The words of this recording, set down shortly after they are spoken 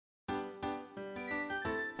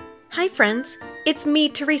Hi friends, it's me,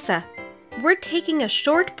 Teresa. We're taking a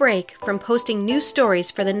short break from posting new stories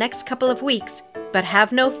for the next couple of weeks, but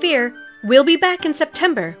have no fear, we'll be back in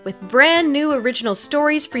September with brand new original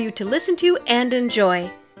stories for you to listen to and enjoy.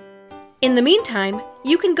 In the meantime,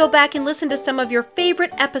 you can go back and listen to some of your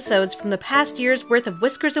favorite episodes from the past year's worth of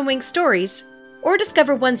Whiskers and Wings stories, or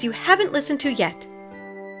discover ones you haven't listened to yet.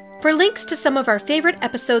 For links to some of our favorite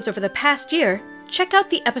episodes over the past year, check out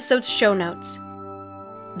the episode's show notes.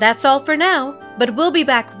 That's all for now, but we'll be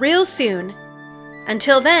back real soon.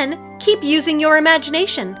 Until then, keep using your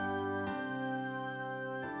imagination.